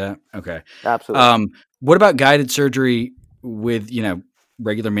agree with that? Okay. Absolutely. What about guided surgery with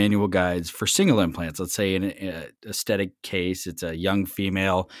regular manual guides for single implants? Let's say in an aesthetic case, it's a young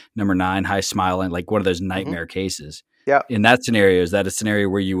female, number 9, high smiling, like one of those nightmare cases. Yeah. In that scenario, is that a scenario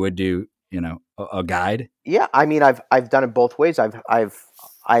where you would do a guide? Yeah, I mean, I've done it both ways.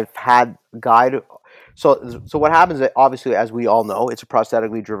 I've had guide. So what happens is, obviously, as we all know, it's a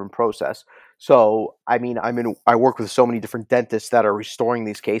prosthetically driven process. So I mean, I work with so many different dentists that are restoring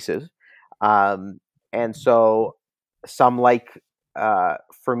these cases, and so some like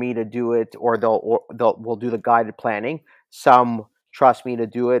for me to do it, or we'll do the guided planning. Some trust me to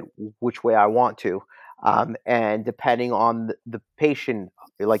do it which way I want to, and depending on the patient,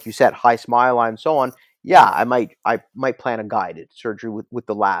 like you said, high smile line and so on. Yeah, I might plan a guided surgery with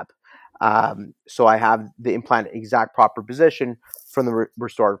the lab. So I have the implant exact proper position from the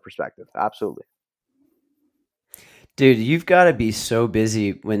restorative perspective. Absolutely. Dude, you've got to be so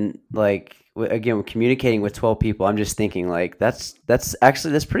busy when, again, we're communicating with 12 people. I'm just thinking that's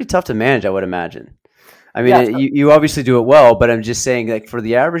pretty tough to manage, I would imagine. I mean, you obviously do it well, but I'm just saying, for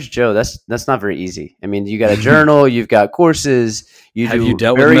the average Joe, that's not very easy. I mean, you got a journal, you've got courses. Have you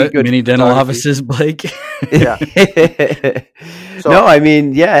dealt with many dental offices, Blake? Yeah. No, I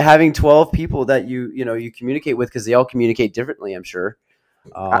mean, having 12 people that you communicate with, because they all communicate differently, I'm sure.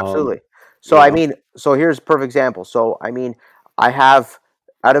 Absolutely. So I mean, so here's a perfect example. So I mean, I have,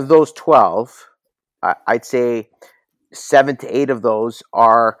 out of those 12, I'd say 7 to 8 of those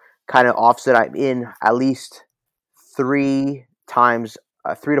are kind of office that I'm in at least 3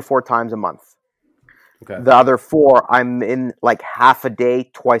 to 4 times a month. Okay. The other 4 I'm in like half a day,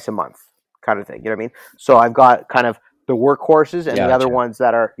 twice a month, kind of thing. You know what I mean? So I've got kind of the workhorses and the other ones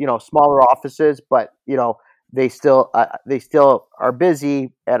that are smaller offices, but they still are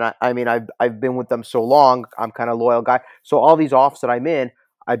busy, and I mean I've been with them so long. I'm kind of a loyal guy. So all these offices that I'm in,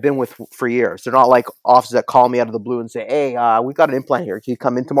 I've been with for years. They're not like offices that call me out of the blue and say, "Hey, we've got an implant here. Can you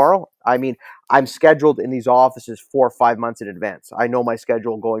come in tomorrow?" I mean, I'm scheduled in these offices 4 or 5 months in advance. I know my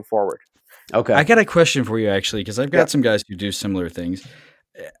schedule going forward. Okay. I got a question for you actually, because I've got some guys who do similar things.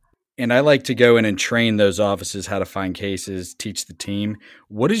 And I like to go in and train those offices how to find cases, teach the team.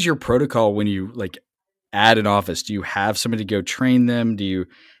 What is your protocol when you like add an office? Do you have somebody go train them? Do you,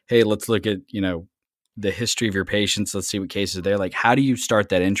 hey, let's look at, the history of your patients. Let's see what cases are there. Like, how do you start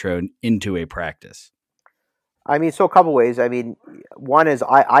that intro into a practice? I mean, so a couple ways. I mean, one is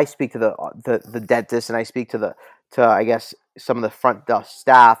I speak to the dentist, and I speak to I guess some of the front desk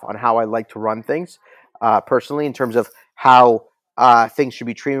staff on how I like to run things personally in terms of how things should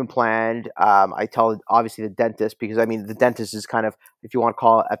be treatment planned. I tell obviously the dentist, because I mean the dentist is kind of, if you want to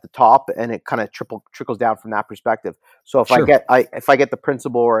call it, at the top, and it kind of trickles down from that perspective. So if Sure. if I get the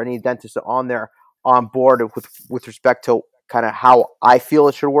principal or any dentist on there on board with respect to kind of how I feel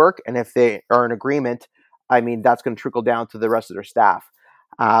it should work, and if they are in agreement, I mean, that's going to trickle down to the rest of their staff.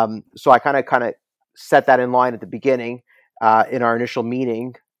 So I kind of set that in line at the beginning in our initial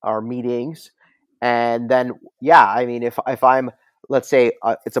meetings, and then I mean, if I'm, let's say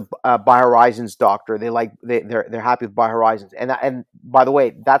it's a BioHorizons doctor, they're happy with BioHorizons, and by the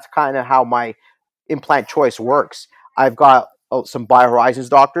way, that's kind of how my implant choice works. I've got some BioHorizons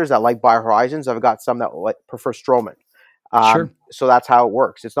doctors that like BioHorizons. I've got some that prefer Strowman. Sure. So that's how it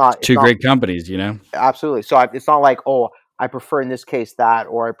works. It's not Two great companies, Absolutely. So it's not like, oh, I prefer in this case that,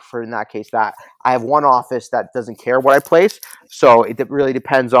 or I prefer in that case that. I have one office that doesn't care what I place. So it really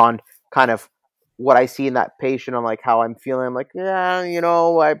depends on kind of what I see in that patient. I'm like, how I'm feeling. I'm like, yeah,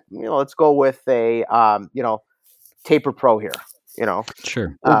 let's go with a, Taper Pro here,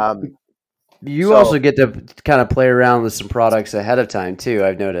 Sure. You also get to kind of play around with some products ahead of time too.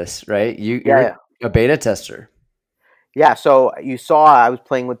 I've noticed, right? You're a beta tester. Yeah, so you saw I was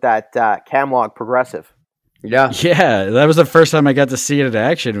playing with that Camlog Progressive. Yeah, that was the first time I got to see it in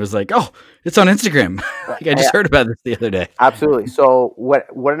action. It was like, oh, it's on Instagram. Like I just heard about this the other day. Absolutely. So what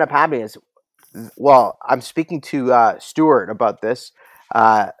ended up happening is, well, I'm speaking to Stuart about this.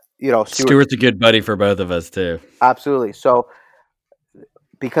 Stuart's a good buddy for both of us too. Absolutely. So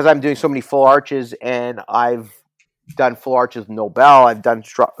because I'm doing so many full arches, and I've done full arches with Nobel, I've done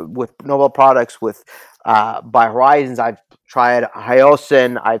with Nobel products with BioHorizons, I've tried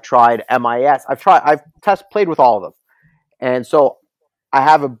Hyosin, I've tried MIS, I've played with all of them, and so I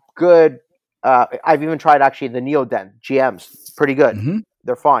have a good. I've even tried actually the Neodent GMs, pretty good. Mm-hmm.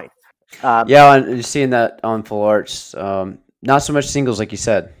 They're fine. And you're seeing that on full arch. Not so much singles like you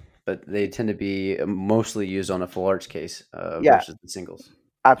said, but they tend to be mostly used on a full arch case versus the singles.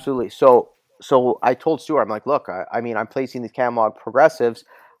 Absolutely. So I told Stuart, I'm like, look, I mean, I'm placing these Camlog Progressives.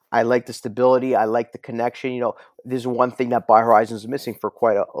 I like the stability. I like the connection. This is one thing that BioHorizons is missing for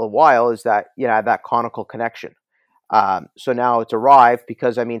quite a while, is that, that conical connection. So now it's arrived,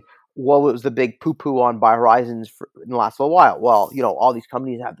 because, I mean, what was the big poo-poo on BioHorizons in the last little while? Well, all these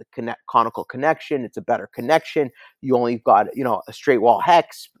companies have the conical connection. It's a better connection. You only got, a straight wall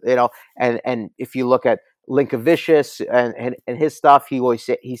hex, and if you look at Linkavicius and his stuff, he always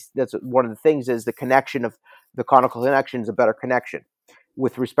say that's one of the things, is the connection of the conical connection is a better connection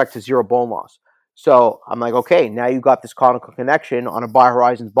with respect to zero bone loss. So I'm like, okay, now you got this conical connection on a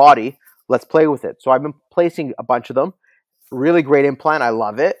BioHorizons body. Let's play with it. So I've been placing a bunch of them. Really great implant. I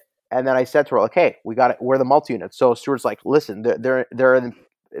love it. And then I said to her, okay, we're the multi-units. So Stuart's like, listen, they're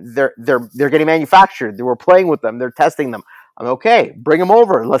getting manufactured. We're playing with them. They're testing them. I'm okay. Bring them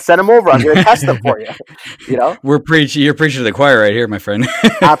over. Let's send them over. I'm going to test them for you. You're preaching to the choir right here, my friend.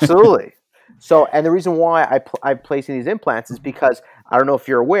 Absolutely. So, and the reason why I'm placing these implants is because, I don't know if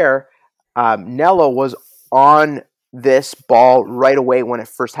you're aware, Nello was on this ball right away when it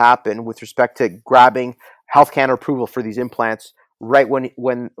first happened with respect to grabbing Health Canada approval for these implants. Right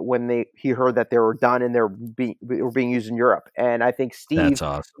when he heard that they were done and they were being used in Europe, and I think Steve That's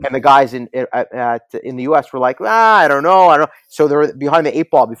awesome. And the guys in the US were like, I don't know. So they were behind the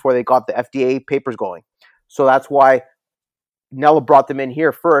 8 ball before they got the FDA papers going. So that's why Nella brought them in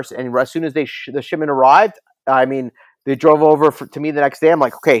here first, and as soon as the shipment arrived, I mean, they drove over to me the next day. I'm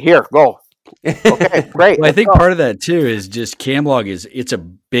like, okay, here, go. Okay, great. Well, I think part of that too is just Camlog it's a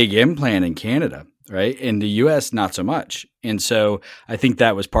big implant in Canada. Right. In the US, not so much. And so I think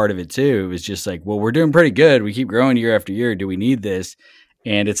that was part of it too. It was just like, well, we're doing pretty good. We keep growing year after year. Do we need this?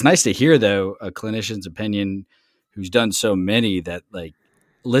 And it's nice to hear, though, a clinician's opinion who's done so many that, like,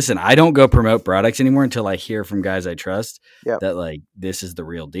 listen, I don't go promote products anymore until I hear from guys I trust that, like, this is the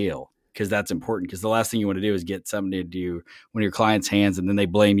real deal. because that's important. Because the last thing you want to do is get something to do one of your clients' hands, and then they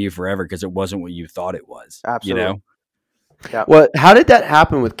blame you forever because it wasn't what you thought it was. Absolutely. You know? Yeah. Well, how did that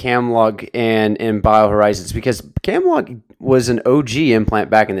happen with Camlog and BioHorizons? Because Camlog was an OG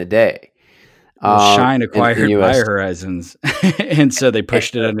implant back in the day. Well, Shine acquired in US. BioHorizons, and so they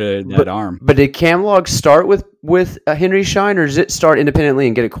pushed it under that arm. But did Camlog start with Henry Shine, or does it start independently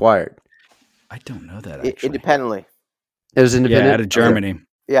and get acquired? I don't know that actually. Independently. It was independent? Yeah, out of Germany.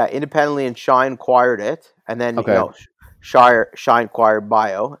 Yeah, independently, and Shine acquired it, and then Okay. Shine acquired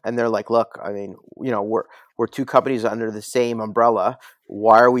Bio, and they're like, look, I mean, we're two companies under the same umbrella.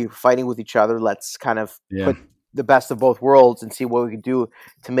 Why are we fighting with each other? Let's kind of put the best of both worlds and see what we can do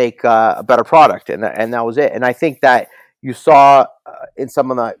to make a better product. And that was it. And I think that you saw in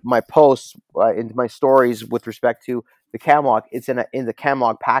some of my posts, into my stories with respect to the Camlog, it's in the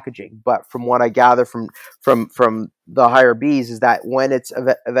Camlog packaging. But from what I gather from the higher Bs is that when it's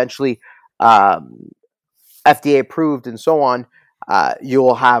eventually FDA approved and so on, you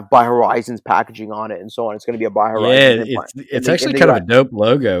will have BioHorizons packaging on it and so on. It's going to be a BioHorizons implant. It's actually kind of a dope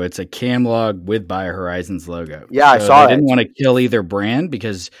logo. It's a Camlog with BioHorizons logo. Yeah, I saw They it. didn't want to kill either brand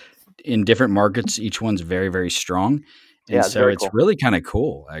because in different markets, each one's very, very strong. And so it's cool. really kind of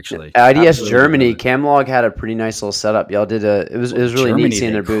cool, actually. IDS Absolutely. Germany, Camlog had a pretty nice little setup. Y'all did it was really Germany, neat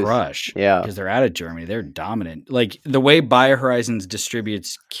seeing their booth. Crush, yeah, because they're out of Germany. They're dominant. Like the way BioHorizons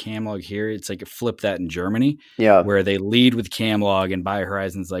distributes Camlog here, it's like a flip that in Germany. Yeah, where they lead with Camlog and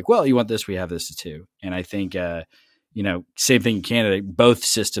BioHorizons like, well, you want this, we have this too. And I think same thing in Canada. Both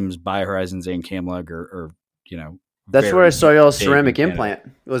systems, BioHorizons and Camlog, are that's where I saw y'all's ceramic implant.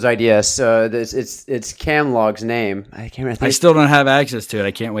 It was IDS. It's Camlog's name. I can't remember. I still don't have access to it.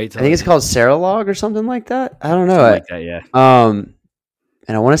 I can't wait. I think it's called Cerilog or something like that. I don't know. Something like that, yeah.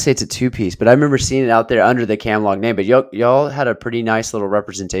 And I want to say it's a 2-piece, but I remember seeing it out there under the Camlog name. But y'all had a pretty nice little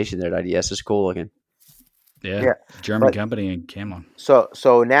representation there at IDS. It's cool looking. Yeah. German company and Camlog.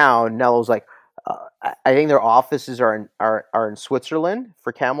 So now Nello's like, I think their offices are in Switzerland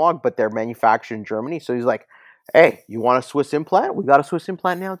for Camlog, but they're manufactured in Germany. So he's like, hey, you want a Swiss implant? We got a Swiss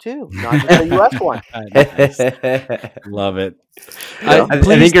implant now too, not just a US one. Love it. I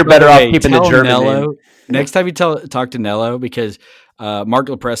think you're better off keeping the German name. Next time you talk to Nello, because Mark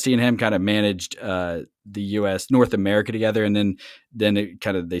Lepresti and him kind of managed the U.S. North America together, and then it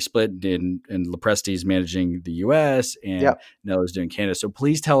kind of they split, and Lepresti's managing the U.S. and Nello's doing Canada. So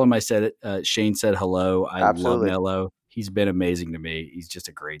please tell him I said it. Shane said hello. I love Nello. He's been amazing to me. He's just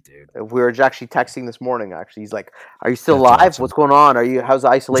a great dude. We were actually texting this morning. Actually, he's like, "Are you still live? Awesome. What's going on? How's the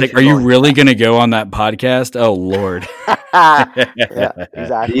isolation? Are you really going to go on that podcast? Oh Lord!" Yeah,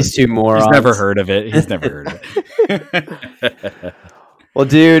 exactly. These two morons. He's never heard of it. Well,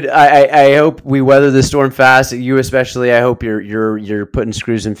 dude, I hope we weather the storm fast. You especially. I hope you're putting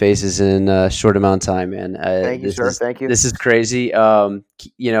screws in faces in a short amount of time, man. Thank you, sir. Thank you. This is crazy.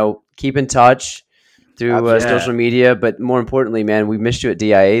 Keep in touch through social media, but more importantly, man, we missed you at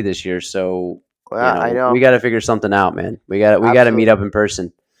DIA this year, so I know we got to figure something out, man. We got to meet up in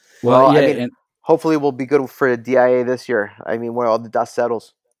person. Well, hopefully we'll be good for DIA this year. I mean, where all the dust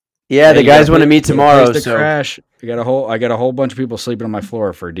settles. Yeah, the guys want to meet tomorrow. So crash. I got a whole bunch of people sleeping on my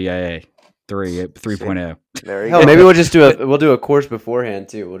floor for DIA 3.0. There you go. Maybe we'll do a course beforehand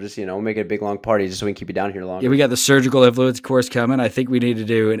too. We'll just we'll make it a big long party just so we can keep you down here longer. Yeah, we got the surgical influence course coming. I think we need to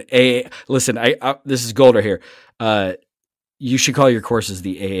do an AA. Listen, this is Golder here. You should call your courses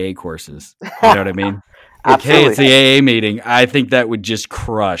the AA courses. You know what I mean? Like, hey, it's the AA meeting. I think that would just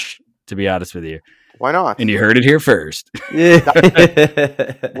crush. To be honest with you. Why not? And you heard it here first. Yeah.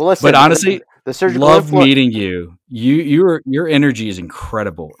 Well, listen, but honestly, the surgical love meeting you. Your energy is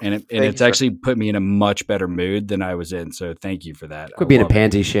incredible, and it's actually put me in a much better mood than I was in. So thank you for that. Quit being a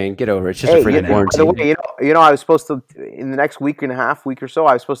pansy, Shane. Get over it. It's just a freaking quarantine. By the way, I was supposed to in the next week and a half, week or so,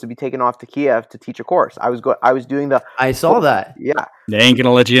 I was supposed to be taken off to Kiev to teach a course. I was doing the. I saw that. Yeah. They ain't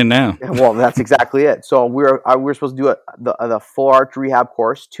gonna let you in now. Well, that's exactly it. So we were supposed to do the full arch rehab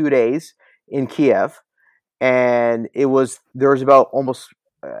course, 2 days in Kiev, and there was about almost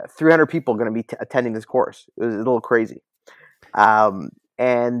 300 people going to be attending this course. It was a little crazy,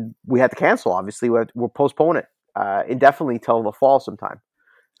 and we had to cancel. Obviously, we'll postpone it indefinitely till the fall sometime.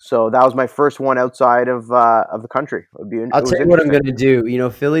 So that was my first one outside of the country. I'll tell you what I'm going to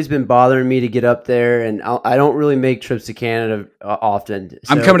do. Philly's been bothering me to get up there, and I don't really make trips to Canada often. So.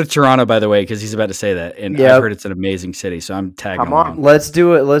 I'm coming to Toronto, by the way, because he's about to say that, and I've heard it's an amazing city, so I'm tagging along. Let's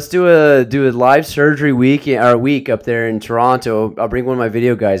do it. Let's do a live surgery week up there in Toronto. I'll bring one of my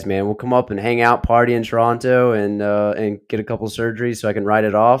video guys, man. We'll come up and hang out, party in Toronto, and get a couple surgeries so I can write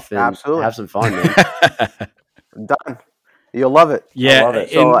it off and Absolutely. have some fun, man. Done. You'll love it. Yeah. I love it.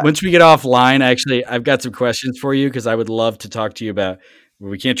 And So, once we get offline, actually, I've got some questions for you because I would love to talk to you about.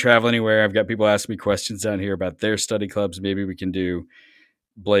 We can't travel anywhere. I've got people asking me questions down here about their study clubs. Maybe we can do.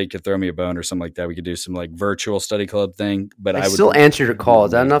 Blake could throw me a bone or something like that. We could do some like virtual study club thing. But I would still answer your call.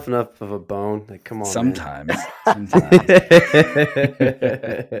 Is that enough of a bone? Like, come on. Sometimes.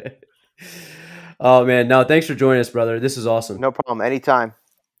 Oh man, no, thanks for joining us, brother. This is awesome. no problem. Anytime.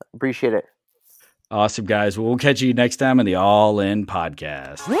 Appreciate it. Awesome, guys. Well, we'll catch you next time on the All In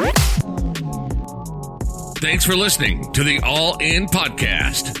Podcast. Thanks for listening to the All In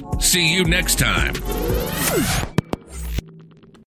Podcast. See you next time.